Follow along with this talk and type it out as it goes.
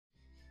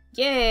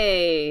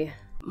Yay!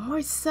 More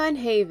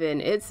Sunhaven.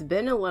 It's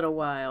been a little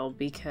while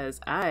because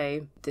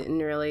I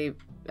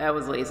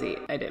was lazy.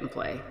 I didn't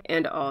play.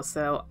 And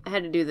also, I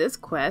had to do this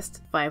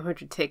quest,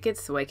 500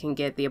 tickets so I can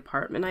get the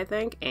apartment, I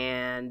think,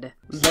 and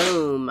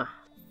boom,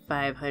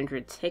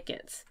 500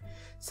 tickets.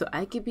 So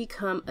I could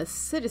become a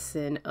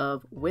citizen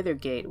of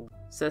Withergate.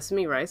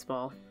 Sesame rice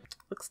ball.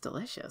 Looks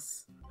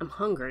delicious. I'm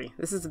hungry.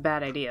 This is a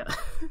bad idea.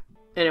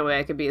 Anyway,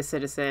 I could be a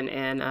citizen,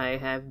 and I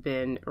have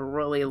been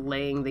really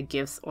laying the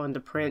gifts on the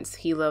prince.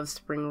 He loves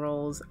spring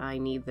rolls. I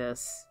need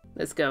this.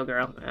 Let's go,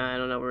 girl. I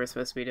don't know what we're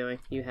supposed to be doing.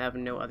 You have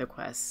no other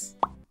quests.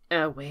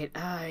 Oh, wait.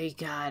 I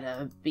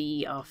gotta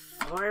be a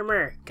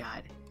farmer.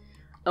 God.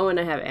 Oh, and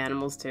I have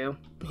animals, too.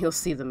 You'll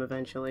see them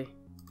eventually.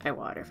 I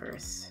water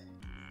first.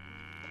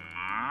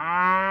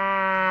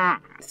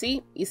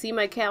 See? You see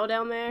my cow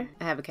down there?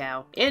 I have a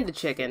cow. And a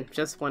chicken.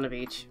 Just one of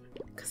each.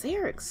 Because they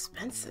are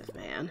expensive,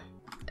 man.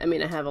 I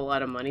mean, I have a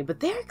lot of money, but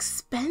they're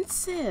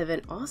expensive,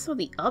 and also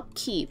the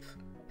upkeep.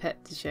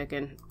 Pet the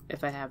chicken.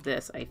 If I have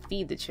this, I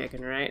feed the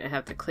chicken, right? I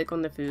have to click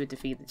on the food to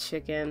feed the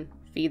chicken,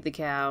 feed the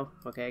cow.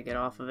 Okay, get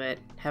off of it.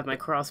 Have my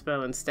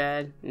crossbow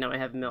instead. Now I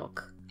have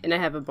milk. And I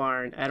have a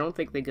barn. I don't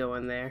think they go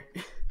in there.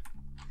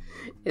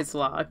 It's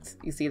locked.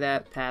 You see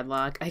that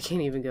padlock? I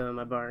can't even go in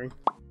my barn.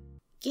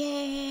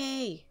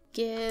 Yay!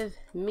 Give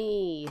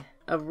me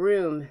a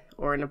room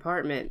or an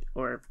apartment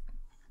or...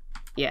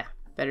 yeah.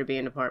 Better be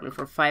an apartment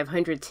for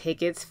 500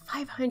 tickets.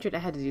 500? I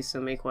had to do so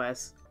many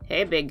quests.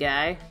 Hey, big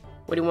guy.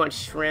 What do you want,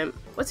 shrimp?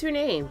 What's your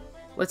name?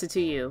 What's it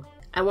to you?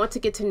 I want to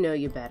get to know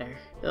you better.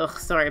 Ugh,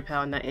 sorry,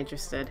 pal, I'm not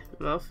interested.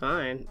 Well,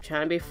 fine. I'm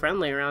trying to be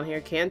friendly around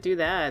here. Can't do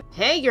that.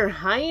 Hey, your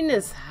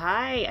highness.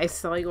 Hi. I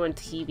saw you on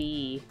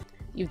TV.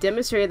 You've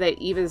demonstrated that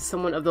even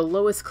someone of the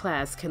lowest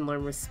class can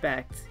learn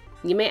respect.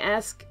 You may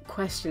ask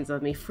questions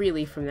of me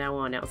freely from now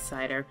on,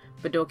 outsider,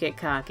 but don't get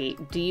cocky.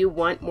 Do you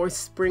want more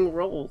spring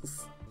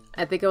rolls?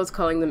 I think I was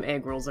calling them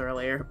egg rolls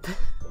earlier.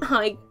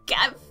 I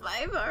got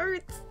 5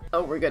 hearts!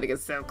 Oh, we're gonna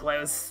get so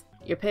close.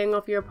 You're paying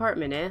off your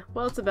apartment, eh?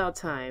 Well, it's about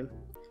time.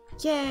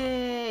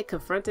 Yay!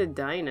 Confronted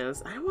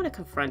Dynus. I don't want to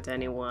confront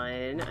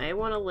anyone. I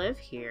want to live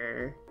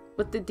here.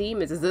 With the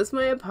demons. Is this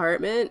my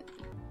apartment?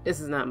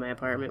 This is not my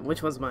apartment.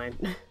 Which one's mine?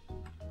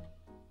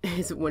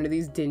 Is it one of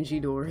these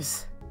dingy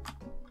doors?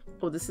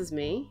 Oh, this is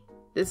me?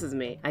 This is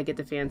me. I get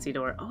the fancy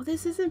door. Oh,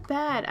 this isn't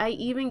bad. I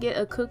even get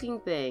a cooking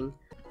thing.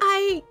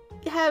 I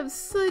have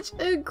such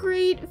a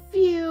great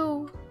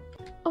view.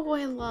 Oh,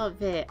 I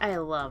love it. I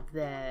love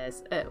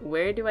this.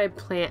 Where do I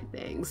plant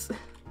things?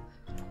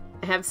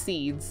 I have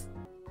seeds.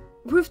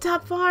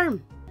 Rooftop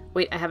farm.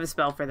 Wait, I have a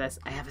spell for this.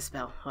 I have a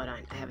spell. Hold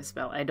on. I have a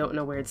spell. I don't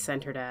know where it's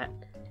centered at.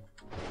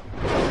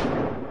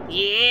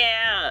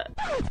 Yeah!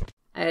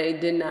 I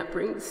did not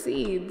bring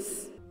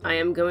seeds. I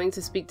am going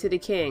to speak to the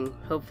king.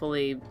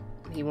 Hopefully,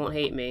 he won't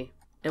hate me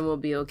and will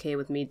be okay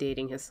with me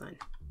dating his son.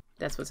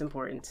 That's what's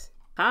important.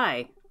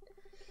 Hi.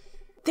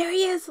 There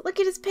he is! Look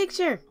at his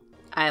picture!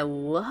 I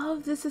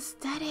love this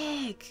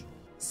aesthetic!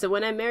 So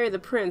when I marry the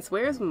prince,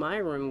 where's my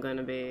room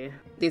gonna be?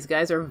 These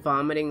guys are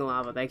vomiting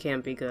lava. That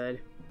can't be good.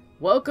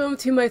 Welcome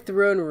to my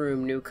throne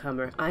room,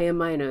 newcomer. I am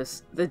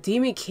Dynus, the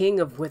demon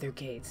king of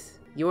Withergate.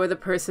 You're the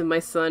person my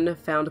son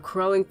found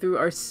crawling through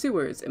our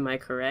sewers, am I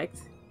correct?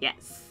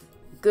 Yes.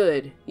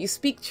 Good. You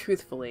speak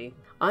truthfully.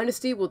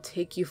 Honesty will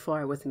take you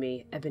far with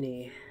me,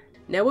 Ebony.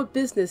 Now what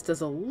business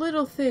does a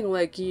little thing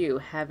like you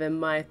have in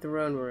my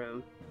throne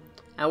room?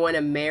 I want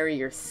to marry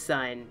your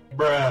son.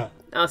 Bruh.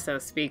 Also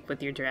speak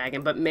with your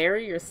dragon, but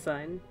marry your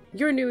son?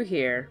 You're new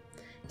here,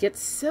 yet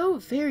so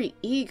very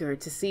eager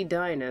to see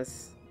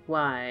Dynus.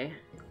 Why?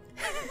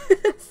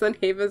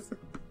 Sunhaven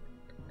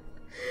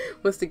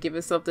wants to give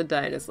himself to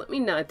Dynus. Let me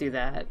not do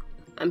that.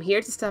 I'm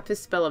here to stop his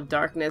spell of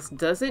darkness.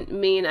 Doesn't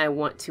mean I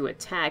want to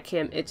attack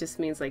him. It just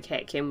means like,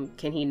 hey, can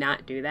he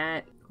not do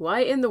that?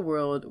 Why in the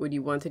world would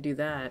you want to do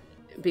that?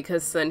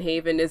 Because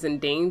Sunhaven is in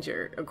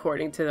danger,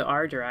 according to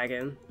our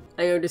dragon.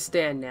 I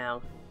understand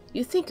now.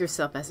 You think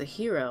yourself as a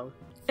hero.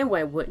 And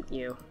why wouldn't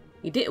you?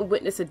 You didn't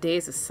witness a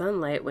days of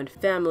sunlight when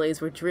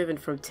families were driven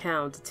from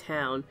town to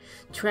town,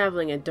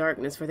 traveling in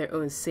darkness for their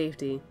own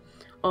safety,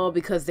 all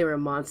because they were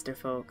monster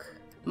folk.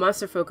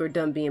 Monster folk are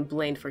done being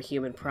blamed for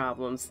human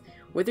problems.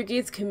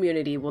 Withergate's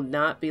community will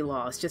not be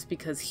lost just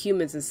because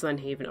humans in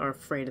Sunhaven are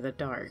afraid of the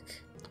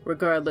dark.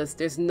 Regardless,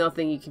 there's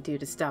nothing you can do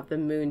to stop the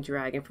moon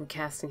dragon from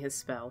casting his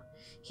spell.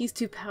 He's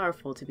too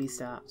powerful to be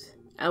stopped.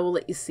 I will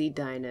let you see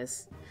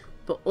Dynus,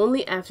 but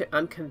only after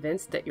I'm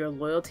convinced that your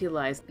loyalty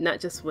lies not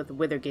just with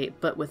Withergate,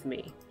 but with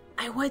me.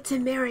 I want to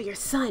marry your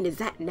son, is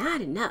that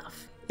not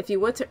enough? If you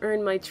want to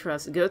earn my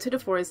trust, go to the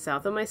forest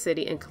south of my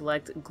city and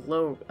collect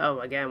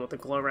again with the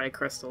glowrite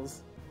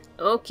crystals.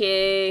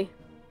 Okay.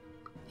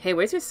 Hey,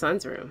 where's your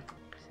son's room?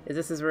 Is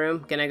this his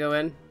room? Can I go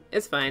in?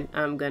 It's fine,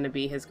 I'm gonna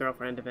be his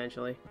girlfriend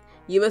eventually.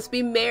 You must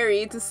be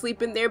married to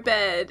sleep in their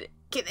bed.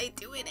 Can I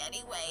do it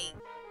anyway?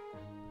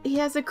 He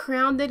has a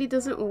crown that he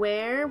doesn't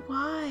wear?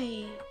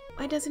 Why?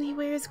 Why doesn't he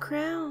wear his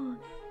crown?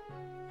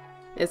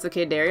 It's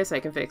okay, Darius,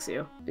 I can fix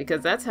you.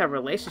 Because that's how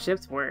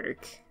relationships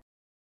work.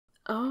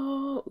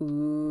 Oh,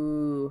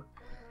 ooh.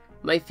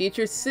 My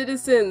future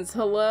citizens,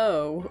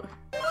 hello!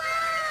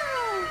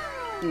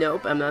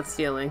 Nope, I'm not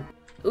stealing.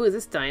 Ooh, is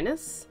this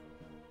Dynus?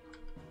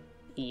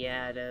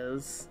 Yeah, it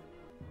is.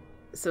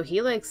 So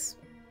he likes...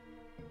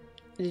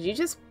 Did you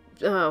just...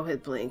 Oh,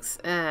 it blinks.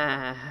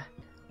 Ah.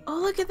 Oh,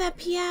 look at that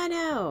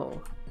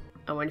piano!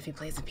 I wonder if he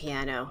plays the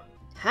piano.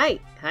 Hi!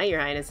 Hi, Your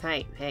Highness.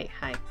 Hi. Hey,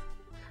 hi.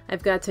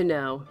 I've got to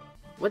know.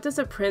 What does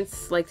a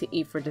prince like to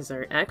eat for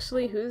dessert?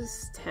 Actually, who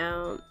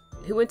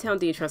in town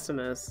do you trust the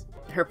most?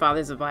 Her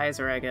father's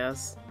advisor, I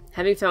guess.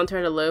 Having found her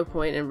at a low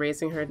point and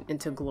raising her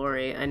into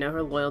glory, I know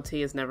her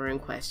loyalty is never in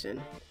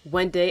question.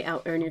 One day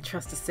I'll earn your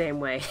trust the same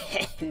way.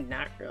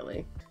 Not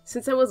really.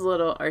 Since I was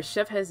little, our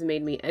chef has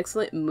made me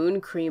excellent moon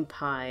cream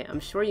pie. I'm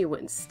sure you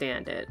wouldn't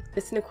stand it.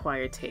 It's an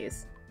acquired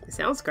taste. It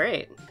sounds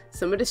great.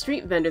 Some of the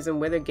street vendors in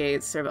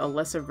Withergate serve a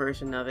lesser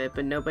version of it,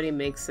 but nobody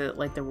makes it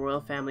like the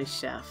royal family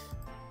chef.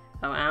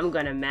 Oh, I'm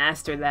gonna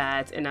master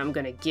that, and I'm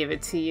gonna give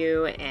it to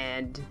you,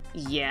 and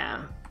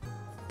yeah.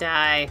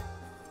 Die.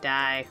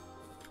 Die.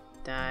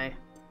 Die.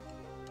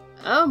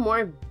 Oh,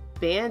 more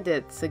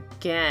bandits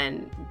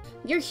again.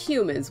 You're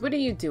humans. What are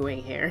you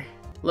doing here?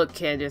 Look,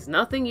 kid, there's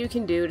nothing you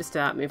can do to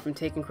stop me from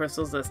taking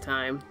crystals this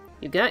time.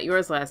 You got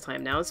yours last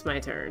time, now it's my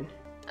turn.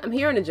 I'm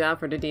here on a job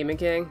for the Demon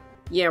King.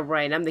 Yeah,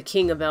 right, I'm the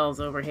king of elves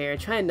over here.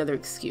 Try another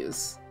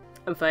excuse.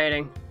 I'm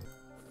fighting.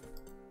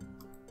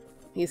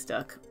 He's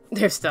stuck.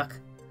 They're stuck.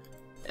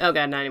 Oh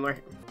god, not anymore.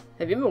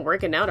 Have you been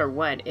working out or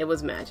what? It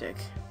was magic.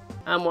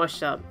 I'm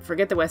washed up.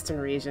 Forget the western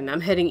region.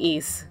 I'm heading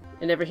east.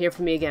 And never hear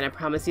from me again, I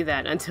promise you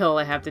that, until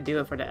I have to do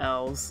it for the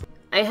elves.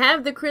 I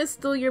have the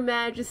crystal, your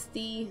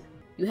majesty.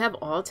 You have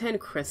all 10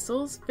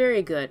 crystals?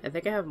 Very good. I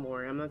think I have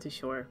more. I'm not too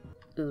sure.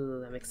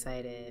 Ooh, I'm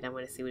excited. I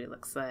want to see what it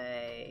looks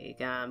like.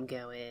 I'm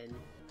going.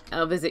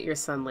 I'll visit your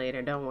son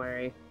later, don't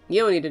worry.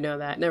 You don't need to know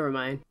that. Never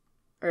mind.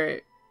 Are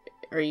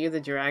you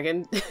the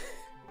dragon?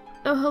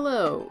 Oh,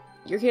 hello.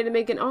 You're here to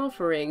make an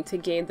offering to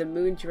gain the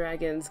moon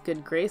dragon's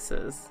good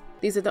graces.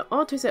 These are the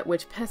altars at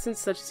which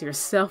peasants such as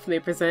yourself may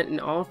present an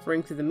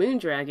offering to the moon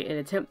dragon and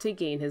attempt to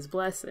gain his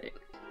blessing.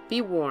 Be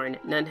warned,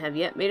 none have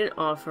yet made an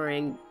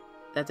offering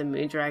that the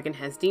moon dragon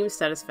has deemed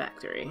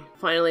satisfactory.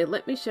 Finally,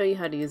 let me show you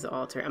how to use the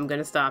altar. I'm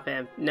gonna stop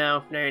him.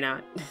 No, you're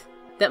not.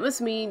 That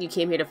must mean you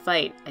came here to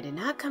fight. I did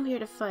not come here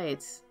to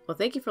fight. Well,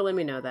 thank you for letting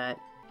me know that.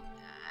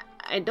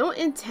 I don't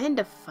intend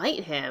to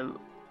fight him.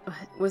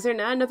 Was there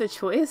not another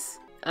choice?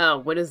 Oh,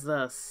 what is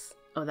this?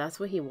 Oh, that's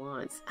what he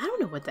wants. I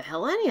don't know what the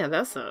hell any of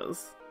this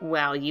is.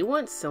 Wow, you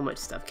want so much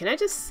stuff. Can I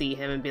just see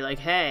him and be like,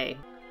 hey,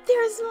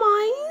 there's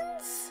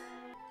mines?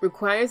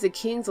 Requires a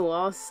king's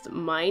lost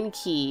mine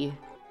key.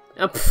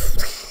 Oh,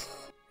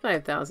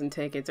 5,000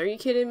 tickets. Are you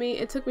kidding me?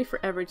 It took me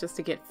forever just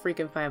to get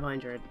freaking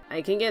 500.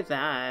 I can get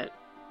that.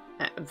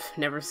 I've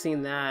never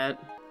seen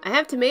that. I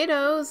have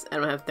tomatoes. I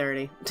don't have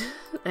 30.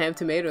 I have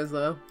tomatoes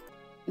though.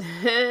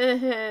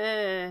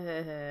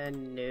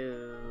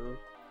 No.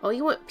 Oh,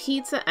 you want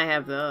pizza? I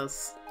have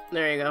those.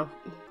 There you go.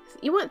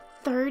 You want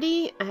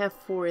 30? I have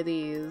 4 of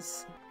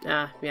these.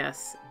 Ah,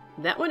 yes.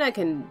 That one I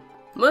can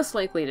most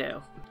likely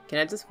do. Can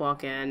I just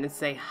walk in and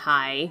say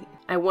hi?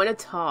 I want to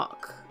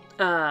talk.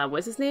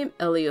 What's his name?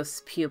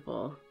 Elios'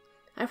 pupil.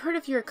 I've heard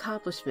of your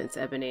accomplishments,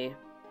 Ebony.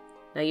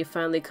 Now you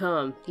finally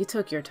come. You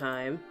took your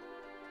time.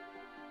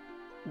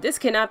 This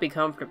cannot be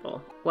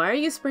comfortable. Why are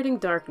you spreading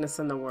darkness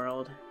in the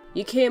world?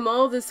 You came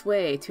all this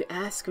way to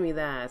ask me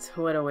that.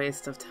 What a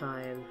waste of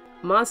time.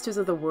 Monsters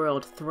of the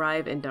world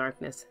thrive in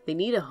darkness. They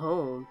need a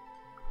home.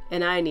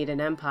 And I need an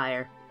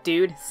empire.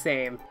 Dude,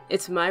 same.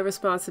 It's my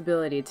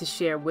responsibility to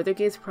share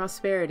Withergate's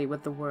prosperity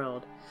with the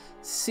world.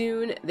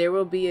 Soon, there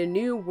will be a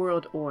new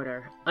world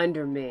order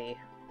under me.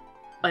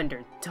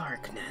 Under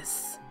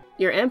darkness.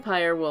 Your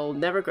empire will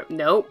never grow.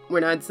 Nope,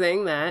 we're not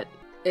saying that.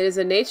 It is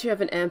the nature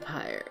of an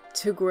empire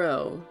to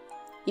grow.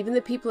 Even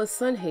the people of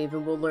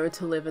Sunhaven will learn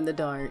to live in the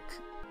dark.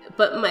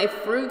 But my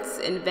fruits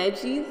and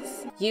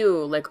veggies?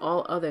 You, like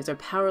all others, are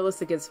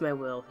powerless against my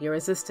will. Your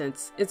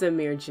resistance is a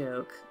mere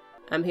joke.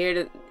 I'm here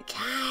to...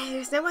 God,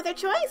 there's no other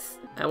choice?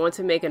 I want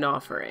to make an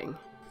offering.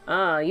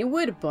 Ah, you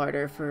would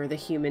barter for the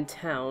human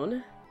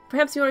town.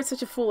 Perhaps you aren't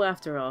such a fool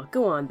after all.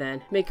 Go on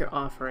then, make your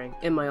offering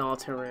in my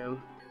altar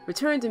room.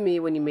 Return to me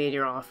when you made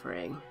your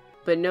offering.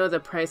 But know the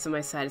price of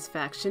my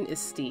satisfaction is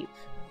steep.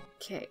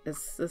 Okay,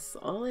 is this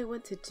all I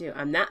want to do?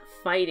 I'm not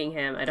fighting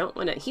him. I don't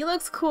want to... He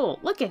looks cool.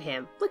 Look at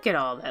him. Look at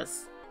all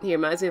this. He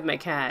reminds me of my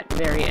cat.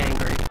 Very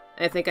angry.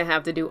 I think I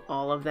have to do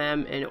all of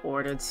them in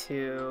order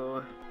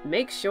to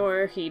make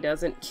sure he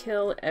doesn't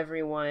kill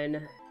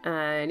everyone.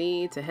 I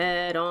need to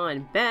head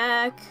on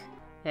back.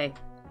 Hey.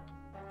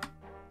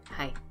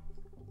 Hi.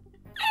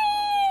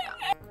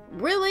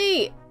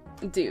 Really?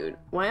 Dude,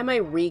 why am I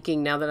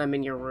reeking now that I'm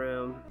in your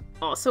room?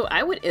 Also,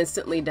 I would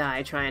instantly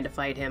die trying to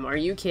fight him. Are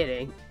you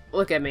kidding?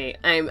 Look at me.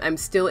 I'm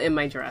still in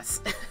my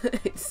dress.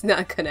 It's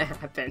not gonna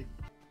happen.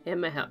 In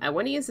my house. I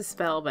want to use a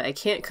spell, but I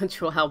can't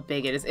control how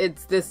big it is.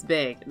 It's this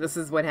big. This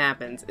is what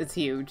happens. It's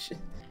huge.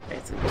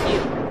 Alright, so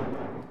cute.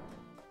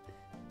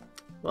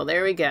 Well,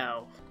 there we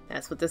go.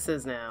 That's what this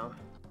is now.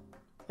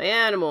 My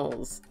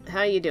animals.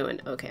 How you doing?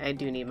 Okay, I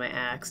do need my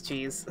axe.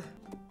 Jeez.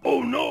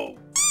 Oh no!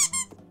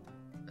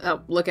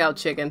 Oh, look out,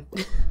 chicken.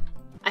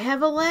 I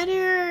have a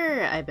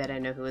letter! I bet I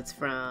know who it's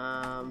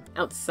from.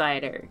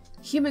 Outsider.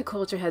 Human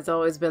culture has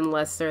always been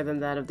lesser than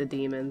that of the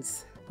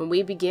demons. When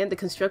we began the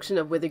construction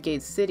of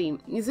Withergate City,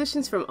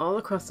 musicians from all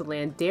across the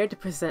land dared to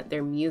present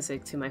their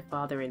music to my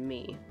father and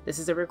me. This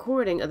is a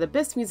recording of the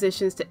best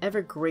musicians to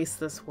ever grace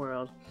this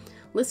world.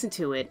 Listen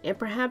to it, and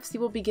perhaps you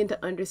will begin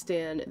to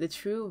understand the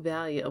true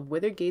value of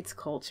Withergate's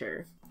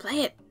culture.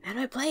 Play it! How do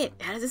I play it?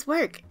 How does this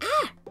work?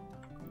 Ah!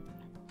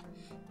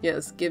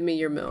 Yes, give me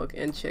your milk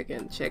and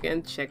chicken,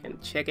 chicken, chicken,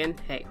 chicken.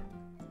 Hey.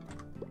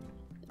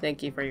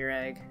 Thank you for your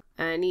egg.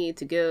 I need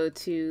to go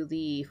to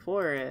the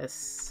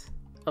forest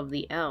of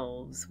the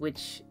elves,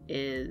 which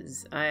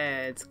is...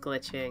 it's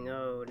glitching.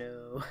 Oh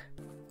no.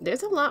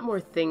 There's a lot more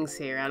things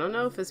here. I don't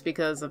know if it's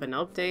because of an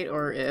update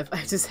or if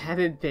I just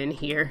haven't been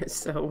here,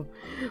 so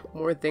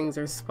more things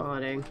are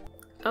spawning.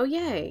 Oh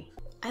yay!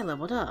 I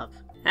leveled up.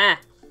 Ah!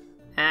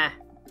 Ah!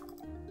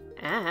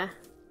 Ah!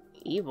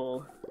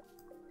 Evil.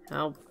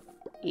 How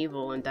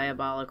evil and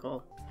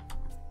diabolical.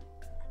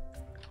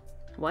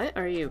 What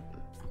are you?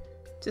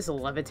 Just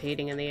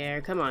levitating in the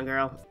air. Come on,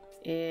 girl.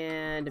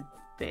 And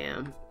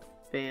bam.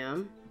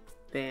 Bam.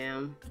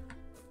 Bam.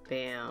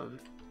 Bam.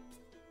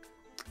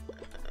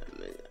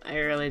 I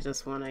really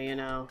just want to, you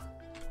know,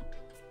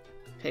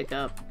 pick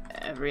up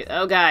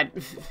oh god!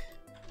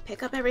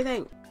 Pick up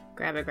everything!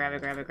 Grab it, grab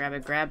it, grab it, grab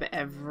it, grab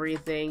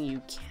everything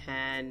you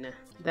can.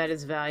 That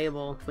is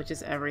valuable, which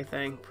is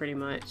everything, pretty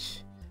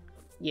much.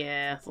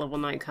 Yeah, level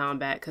 9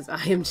 combat, because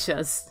I am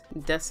just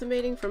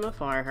decimating from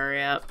afar.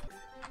 Hurry up.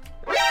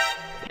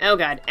 Oh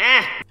god.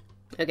 Ah!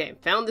 Okay,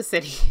 found the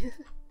city.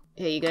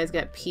 Hey, you guys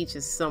got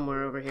peaches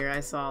somewhere over here. I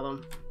saw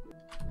them.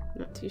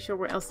 Not too sure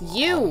where else.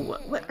 You!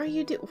 What are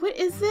you doing? What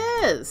is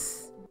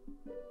this?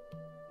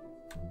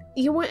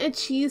 You want a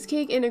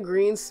cheesecake and a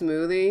green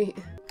smoothie?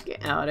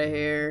 Get out of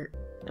here.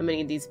 I'm gonna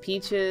need these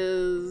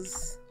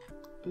peaches.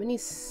 I'm gonna need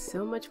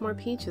so much more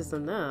peaches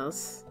than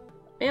this.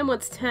 And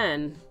what's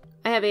 10?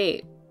 I have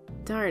 8.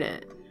 Darn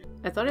it.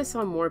 I thought I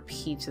saw more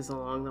peaches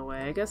along the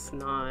way. I guess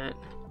not.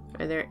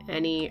 Are there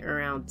any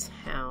around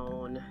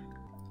town?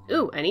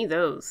 Ooh, I need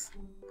those.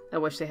 I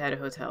wish they had a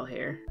hotel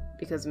here,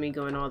 because me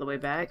going all the way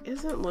back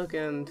isn't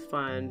looking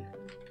fun.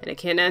 And I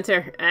can't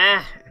enter.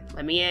 Ah!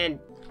 Let me in.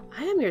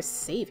 I am your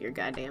savior,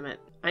 goddammit.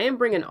 I am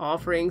bringing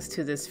offerings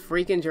to this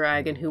freaking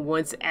dragon who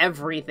wants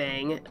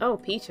everything. Oh,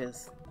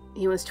 peaches.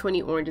 He wants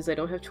 20 oranges. I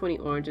don't have 20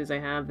 oranges. I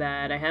have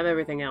that. I have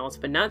everything else,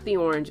 but not the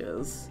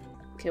oranges.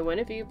 Can one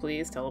of you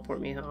please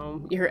teleport me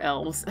home? You're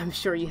elves. I'm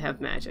sure you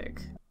have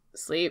magic.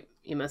 Sleep.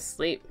 You must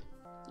sleep.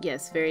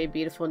 Yes, very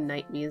beautiful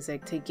night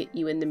music to get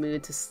you in the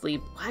mood to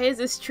sleep. Why is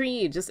this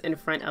tree just in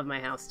front of my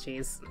house,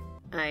 jeez?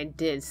 I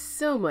did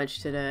so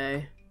much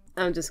today.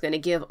 I'm just gonna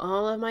give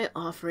all of my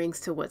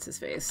offerings to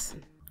what's-his-face.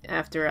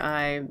 After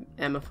I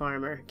am a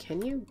farmer.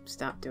 Can you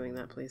stop doing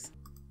that, please?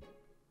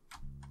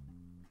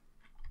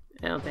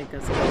 I don't think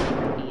that's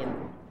gonna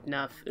be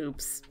enough.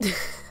 Oops.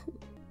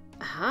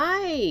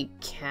 Hi,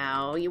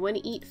 cow. You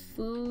wanna eat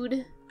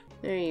food?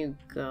 There you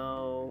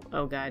go.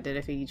 Oh god, did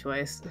I feed you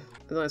twice?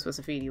 I was only supposed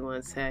to feed you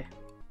once, hey.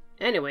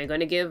 Anyway,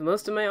 gonna give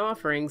most of my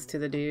offerings to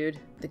the dude.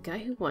 The guy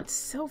who wants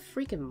so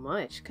freaking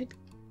much.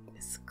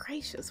 Goodness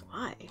gracious,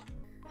 why?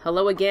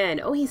 Hello again.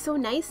 Oh, he's so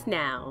nice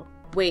now.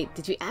 Wait,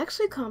 did you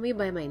actually call me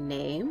by my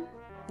name?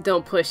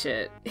 Don't push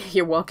it.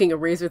 You're walking a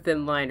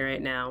razor-thin line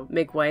right now.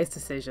 Make wise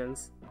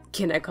decisions.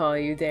 Can I call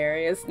you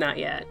Darius? Not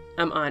yet.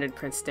 I'm honored,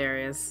 Prince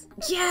Darius.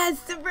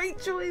 Yes, the right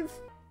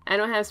choice! I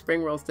don't have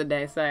spring rolls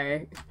today,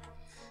 sorry.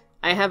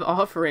 I have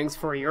offerings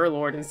for your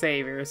Lord and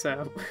Savior,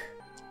 so...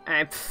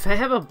 I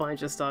have a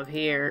bunch of stuff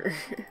here.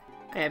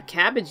 I have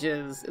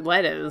cabbages,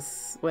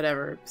 lettuce,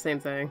 whatever, same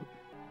thing.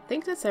 I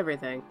think that's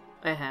everything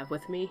I have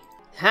with me.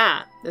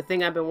 Ha! The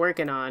thing I've been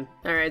working on.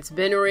 Alright, it's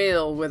been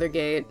real,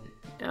 Withergate.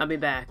 I'll be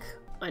back.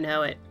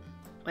 Unhoe it.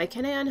 Why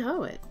can't I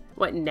unhoe it?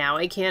 What, now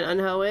I can't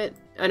unhoe it?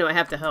 Oh no, I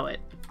have to hoe it.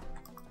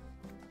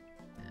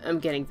 I'm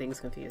getting things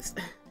confused.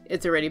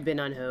 It's already been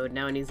unhoed,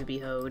 now it needs to be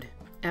hoed.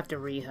 I have to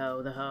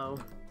re-hoe the hoe.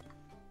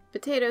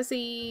 Potato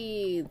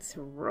seeds!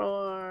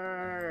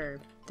 Roar!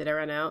 Did I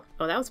run out?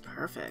 Oh, that was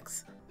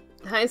perfect.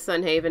 Hi,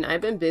 Sunhaven.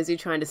 I've been busy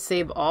trying to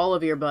save all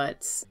of your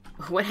butts.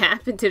 What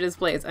happened to this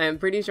place? I'm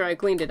pretty sure I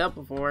cleaned it up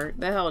before.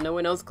 The hell, no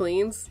one else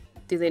cleans?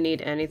 Do they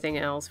need anything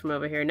else from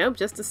over here? Nope,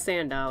 just the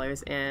sand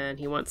dollars. And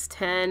he wants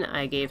 10.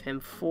 I gave him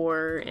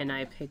 4, and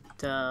I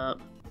picked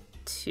up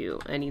 2.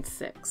 I need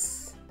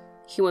 6.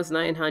 He wants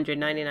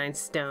 999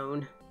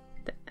 stone.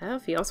 The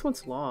F? He also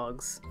wants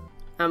logs.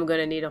 I'm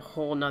gonna need a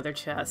whole nother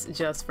chest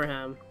just for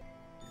him.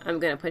 I'm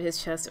gonna put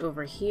his chest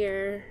over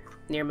here,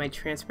 near my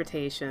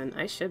transportation.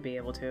 I should be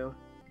able to.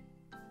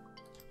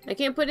 I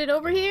can't put it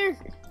over here?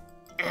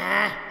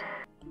 Ah!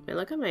 Man,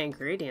 look at my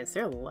ingredients.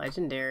 They're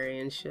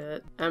legendary and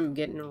shit. I'm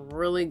getting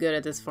really good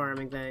at this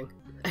farming thing.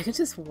 I can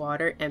just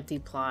water empty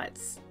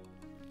plots,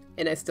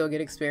 and I still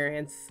get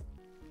experience.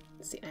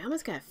 See, I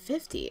almost got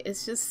 50.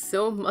 It's just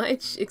so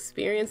much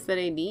experience that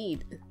I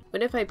need.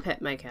 What if I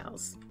pet my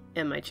cows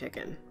and my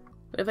chicken?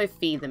 What if I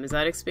feed them? Is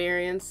that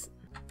experience?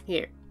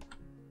 Here,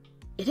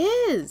 It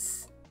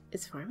is!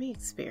 It's farming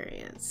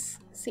experience.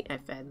 See, I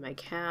fed my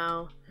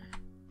cow.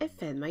 I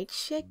fed my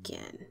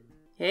chicken.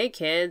 Hey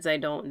kids, I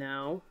don't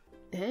know.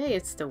 Hey,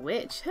 it's the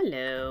witch.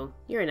 Hello.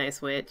 You're a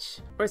nice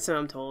witch. Or so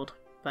I'm told.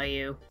 By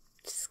you.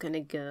 Just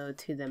gonna go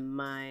to the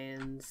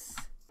mines.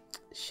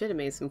 Should have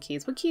made some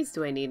keys. What keys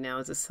do I need now?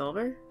 Is it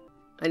silver?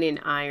 I need an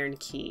iron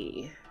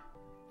key.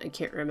 I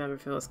can't remember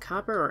if it was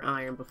copper or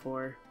iron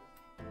before.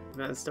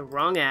 That's the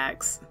wrong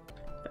axe.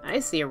 But I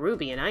see a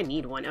ruby and I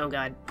need one. Oh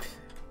god.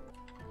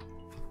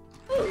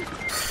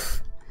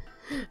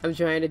 I'm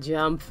trying to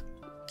jump.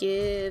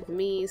 Give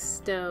me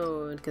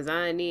stone, because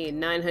I need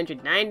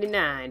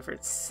 999 for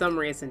some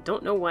reason.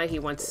 Don't know why he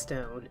wants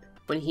stone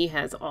when he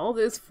has all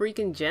those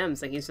freaking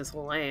gems that he's just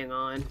laying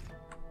on.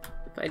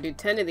 If I do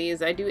 10 of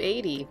these, I do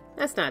 80.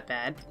 That's not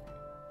bad.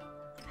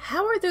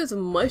 How are those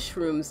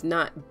mushrooms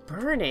not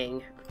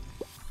burning?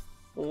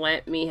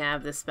 Let me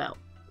have the spell.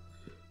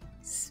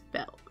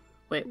 Spell.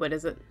 Wait, what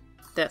is it?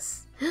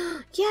 This.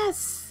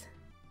 Yes!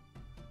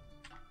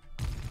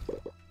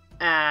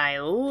 I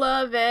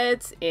love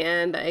it!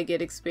 And I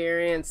get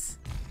experience.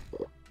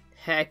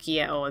 Heck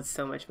yeah. Oh, it's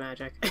so much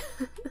magic.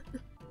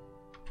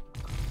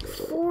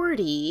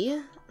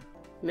 40?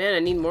 Man, I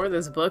need more of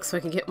those books so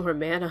I can get more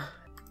mana.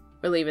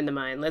 We're leaving the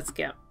mine. Let's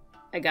go.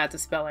 I got the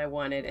spell I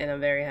wanted, and I'm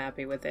very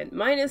happy with it.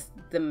 Minus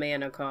the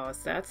mana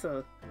cost. That's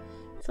a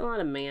lot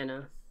of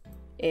mana.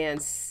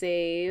 And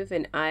save,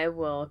 and I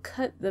will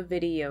cut the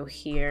video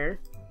here.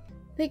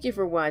 Thank you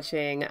for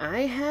watching.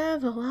 I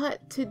have a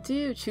lot to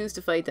do. Choose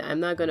to fight.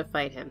 I'm not going to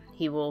fight him.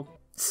 He will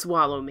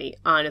swallow me.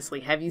 Honestly,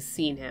 have you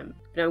seen him?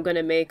 But I'm going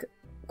to make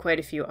quite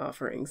a few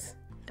offerings.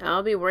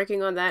 I'll be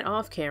working on that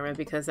off camera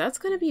because that's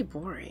going to be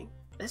boring.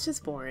 That's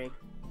just boring.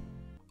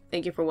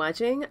 Thank you for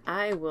watching.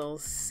 I will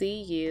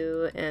see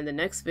you in the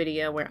next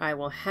video where I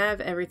will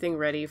have everything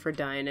ready for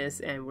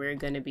Dynus and we're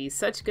going to be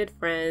such good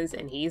friends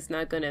and he's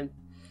not going to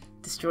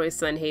destroy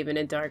Sunhaven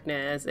in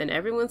darkness and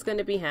everyone's going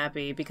to be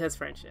happy because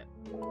friendship.